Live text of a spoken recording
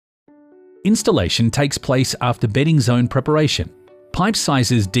Installation takes place after bedding zone preparation. Pipe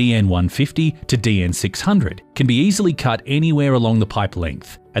sizes DN150 to DN600 can be easily cut anywhere along the pipe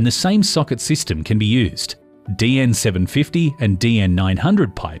length, and the same socket system can be used. DN750 and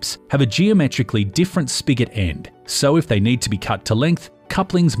DN900 pipes have a geometrically different spigot end, so if they need to be cut to length,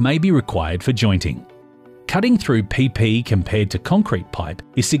 couplings may be required for jointing. Cutting through PP compared to concrete pipe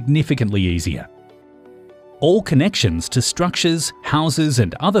is significantly easier. All connections to structures, houses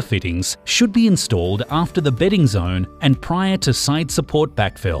and other fittings should be installed after the bedding zone and prior to side support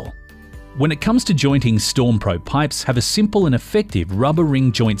backfill. When it comes to jointing, StormPRO pipes have a simple and effective rubber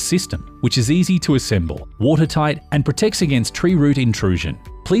ring joint system, which is easy to assemble, watertight and protects against tree root intrusion.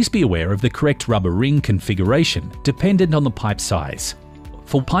 Please be aware of the correct rubber ring configuration dependent on the pipe size.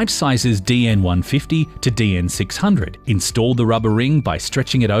 For pipe sizes DN150 to DN600, install the rubber ring by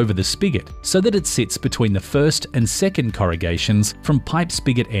stretching it over the spigot so that it sits between the first and second corrugations from pipe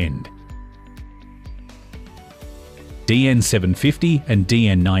spigot end. DN750 and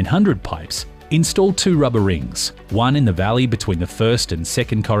DN900 pipes, install 2 rubber rings, one in the valley between the first and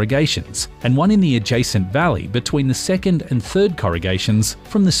second corrugations, and one in the adjacent valley between the second and third corrugations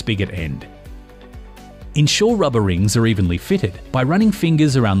from the spigot end. Ensure rubber rings are evenly fitted by running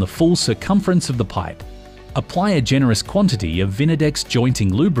fingers around the full circumference of the pipe. Apply a generous quantity of Vinidex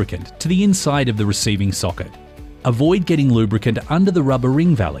jointing lubricant to the inside of the receiving socket. Avoid getting lubricant under the rubber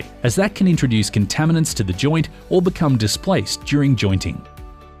ring valley, as that can introduce contaminants to the joint or become displaced during jointing.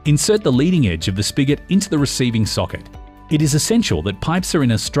 Insert the leading edge of the spigot into the receiving socket. It is essential that pipes are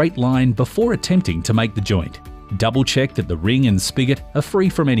in a straight line before attempting to make the joint. Double check that the ring and spigot are free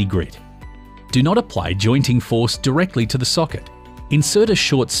from any grit. Do not apply jointing force directly to the socket. Insert a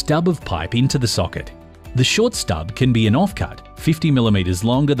short stub of pipe into the socket. The short stub can be an offcut, 50 mm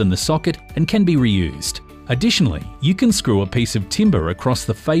longer than the socket, and can be reused. Additionally, you can screw a piece of timber across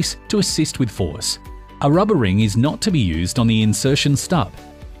the face to assist with force. A rubber ring is not to be used on the insertion stub.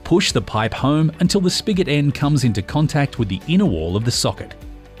 Push the pipe home until the spigot end comes into contact with the inner wall of the socket.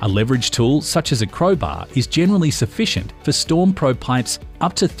 A leverage tool such as a crowbar is generally sufficient for StormPRO pipes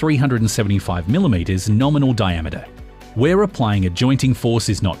up to 375 mm nominal diameter. Where applying a jointing force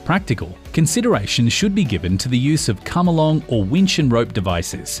is not practical, consideration should be given to the use of come-along or winch and rope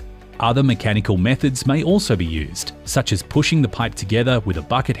devices. Other mechanical methods may also be used, such as pushing the pipe together with a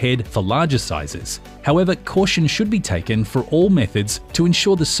bucket head for larger sizes. However, caution should be taken for all methods to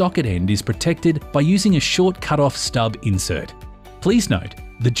ensure the socket end is protected by using a short cut-off stub insert. Please note,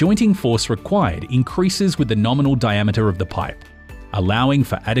 the jointing force required increases with the nominal diameter of the pipe, allowing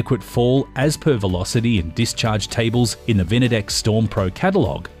for adequate fall as per velocity and discharge tables in the Vinidex StormPRO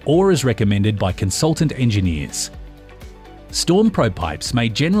catalogue or as recommended by consultant engineers. StormPRO pipes may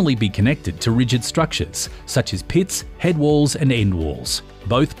generally be connected to rigid structures such as pits, head walls and end walls,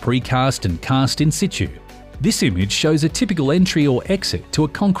 both precast and cast in situ. This image shows a typical entry or exit to a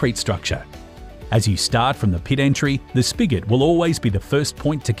concrete structure. As you start from the pit entry, the spigot will always be the first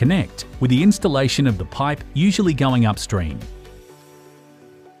point to connect, with the installation of the pipe usually going upstream.